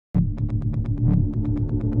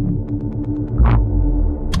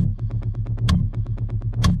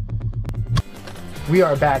We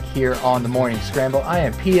are back here on the Morning Scramble. I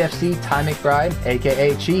am PFC Ty McBride,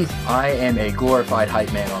 aka Cheese. I am a glorified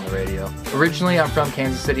hype man on the radio. Originally, I'm from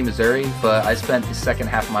Kansas City, Missouri, but I spent the second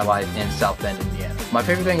half of my life in South Bend, Indiana. My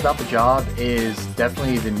favorite thing about the job is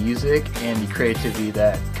definitely the music and the creativity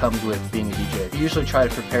that comes with being a DJ. I usually try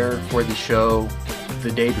to prepare for the show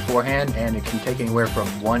the day beforehand, and it can take anywhere from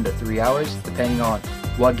 1 to 3 hours, depending on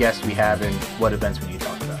what guests we have and what events we need to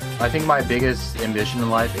talk about. I think my biggest ambition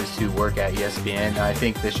in life is to work at ESPN. I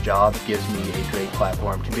think this job gives me a great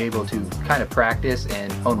platform to be able to kind of practice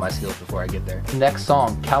and hone my skills before I get there. Next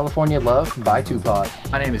song, California Love by Tupac.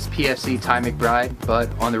 My name is PFC Ty McBride, but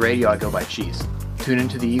on the radio I go by Cheese. Tune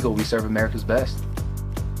into the Eagle, we serve America's best.